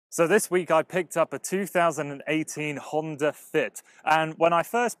So this week I picked up a 2018 Honda Fit, and when I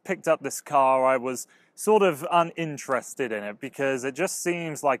first picked up this car I was sort of uninterested in it because it just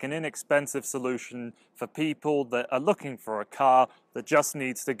seems like an inexpensive solution for people that are looking for a car that just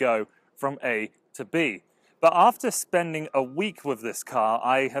needs to go from A to B. But after spending a week with this car,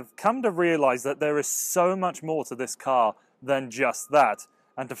 I have come to realize that there is so much more to this car than just that.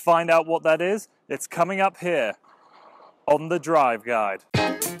 And to find out what that is, it's coming up here on the Drive Guide.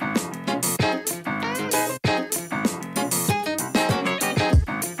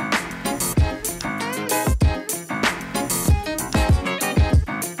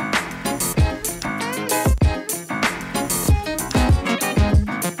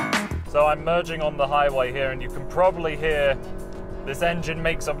 So I'm merging on the highway here, and you can probably hear this engine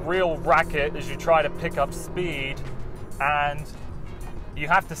makes a real racket as you try to pick up speed, and you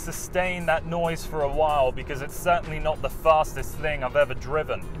have to sustain that noise for a while because it's certainly not the fastest thing I've ever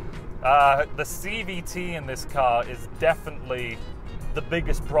driven. The CVT in this car is definitely the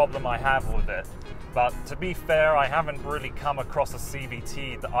biggest problem I have with it. But to be fair, I haven't really come across a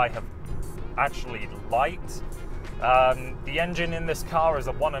CVT that I have actually liked. The engine in this car is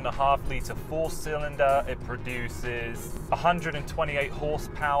a 1.5 litre 4-cylinder. It produces 128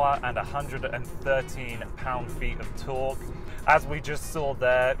 horsepower and 113 pound-feet of torque. As we just saw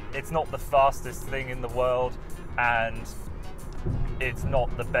there, it's not the fastest thing in the world, and it's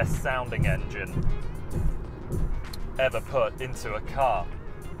not the best sounding engine ever put into a car.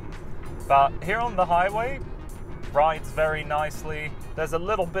 But here on the highway, rides very nicely. There's a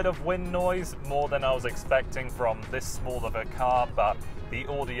little bit of wind noise, more than I was expecting from this small of a car, but the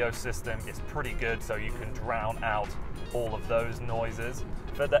audio system is pretty good, so you can drown out all of those noises.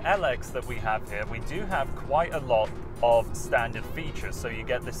 For the LX that we have here, we do have quite a lot of standard features. So you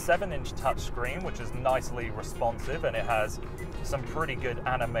get the 7-inch touchscreen, which is nicely responsive, and it has some pretty good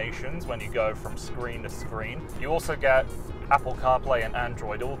animations when you go from screen to screen. You also get Apple CarPlay and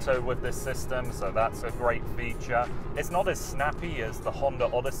Android Auto with this system, so that's a great feature. It's not as snappy as the Honda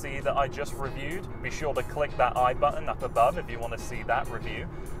Odyssey that I just reviewed. Be sure to click that I button up above if you want to see that review.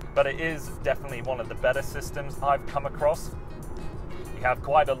 But it is definitely one of the better systems I've come across. You have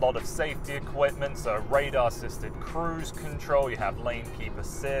quite a lot of safety equipment, so radar-assisted cruise control, you have lane keep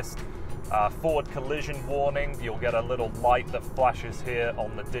assist, forward collision warning. You'll get a little light that flashes here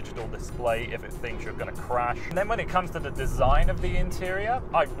on the digital display if it thinks you're going to crash. And then when it comes to the design of the interior,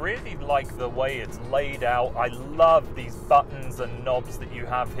 I really like the way it's laid out. I love these buttons and knobs that you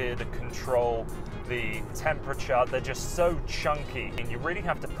have here to control the temperature. They're just so chunky, and you really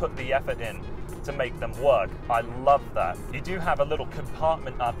have to put the effort in to make them work. I love that. You do have a little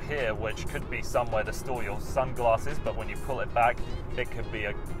compartment up here which could be somewhere to store your sunglasses, but when you pull it back, it could be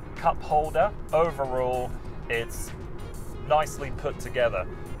a cup holder. Overall, it's nicely put together.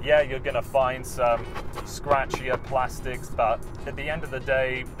 Yeah, you're gonna find some scratchier plastics, but at the end of the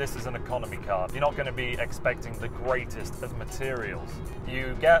day, this is an economy car. You're not gonna be expecting the greatest of materials.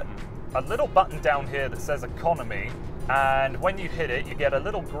 You get a little button down here that says economy, and when you hit it, you get a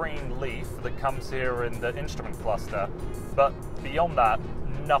little green leaf that comes here in the instrument cluster, but beyond that,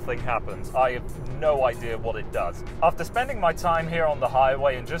 nothing happens. I have no idea what it does. After spending my time here on the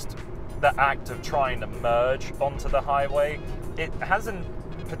highway and just the act of trying to merge onto the highway, it hasn't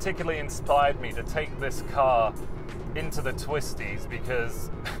particularly inspired me to take this car into the twisties because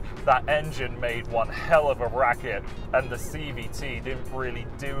that engine made one hell of a racket, and the CVT didn't really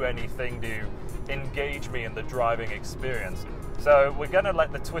do anything to engage me in the driving experience. So we're going to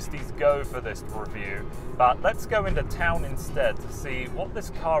let the twisties go for this review, but let's go into town instead to see what this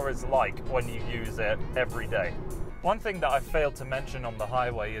car is like when you use it every day. One thing that I failed to mention on the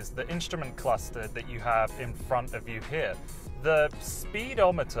highway is the instrument cluster that you have in front of you here. The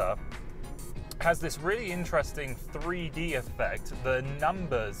speedometer has this really interesting 3D effect. The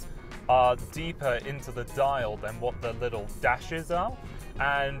numbers are deeper into the dial than what the little dashes are,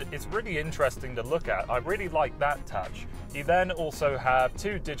 and it's really interesting to look at. I really like that touch. You then also have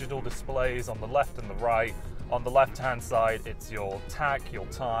two digital displays on the left and the right. On the left hand side, it's your tach, your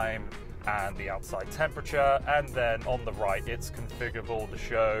time, and the outside temperature, and then on the right it's configurable to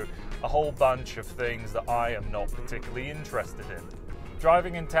show a whole bunch of things that I am not particularly interested in.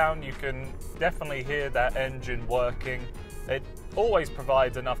 Driving in town, you can definitely hear that engine working. It always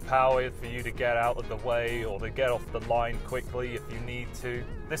provides enough power for you to get out of the way or to get off the line quickly if you need to.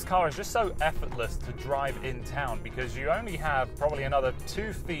 This car is just so effortless to drive in town because you only have probably another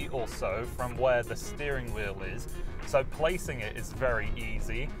 2 feet or so from where the steering wheel is, so placing it is very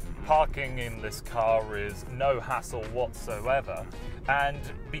easy. Parking in this car is no hassle whatsoever, and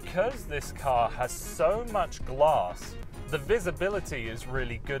because this car has so much glass, The visibility is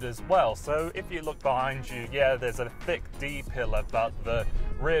really good as well. So if you look behind you, yeah, there's a thick D-pillar, but the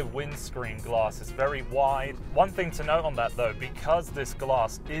rear windscreen glass is very wide. One thing to note on that though, because this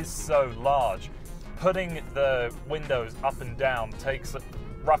glass is so large, putting the windows up and down takes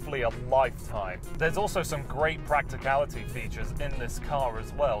roughly a lifetime. There's also some great practicality features in this car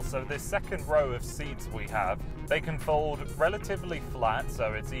as well. So this second row of seats we have, they can fold relatively flat,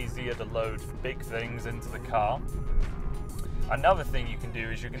 so it's easier to load big things into the car. Another thing you can do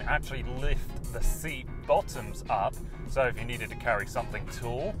is you can actually lift the seat bottoms up, so if you needed to carry something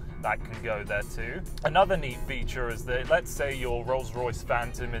tall, that can go there too. Another neat feature is that, let's say your Rolls-Royce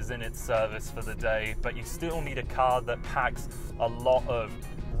Phantom is in its service for the day, but you still need a car that packs a lot of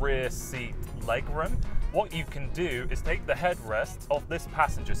rear seat legroom. What you can do is take the headrest of this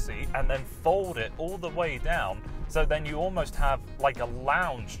passenger seat and then fold it all the way down, so then you almost have like a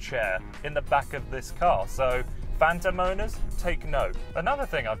lounge chair in the back of this car. So Phantom owners, take note. Another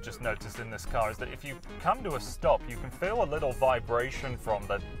thing I've just noticed in this car is that if you come to a stop, you can feel a little vibration from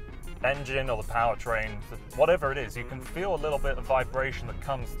the engine or the powertrain, whatever it is. You can feel a little bit of vibration that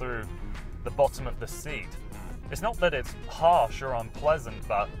comes through the bottom of the seat. It's not that it's harsh or unpleasant,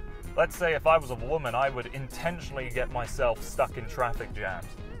 but let's say if I was a woman, I would intentionally get myself stuck in traffic jams.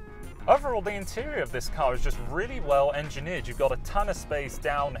 Overall, the interior of this car is just really well engineered. You've got a ton of space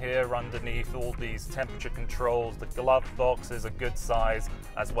down here underneath all these temperature controls. The glove box is a good size,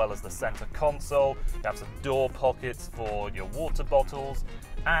 as well as the center console. You have some door pockets for your water bottles,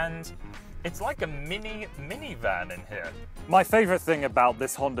 and it's like a minivan in here. My favorite thing about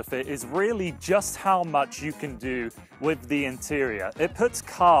this Honda Fit is really just how much you can do with the interior. It puts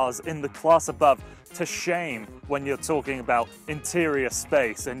cars in the class above to shame when you're talking about interior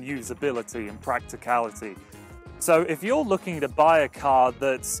space and usability and practicality. So if you're looking to buy a car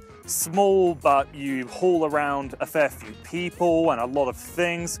that's small but you haul around a fair few people and a lot of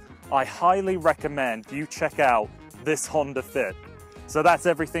things, I highly recommend you check out this Honda Fit. So that's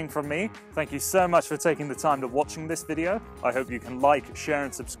everything from me. Thank you so much for taking the time to watching this video. I hope you can like, share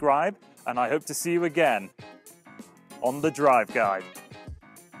and subscribe, and I hope to see you again on The Drive Guide.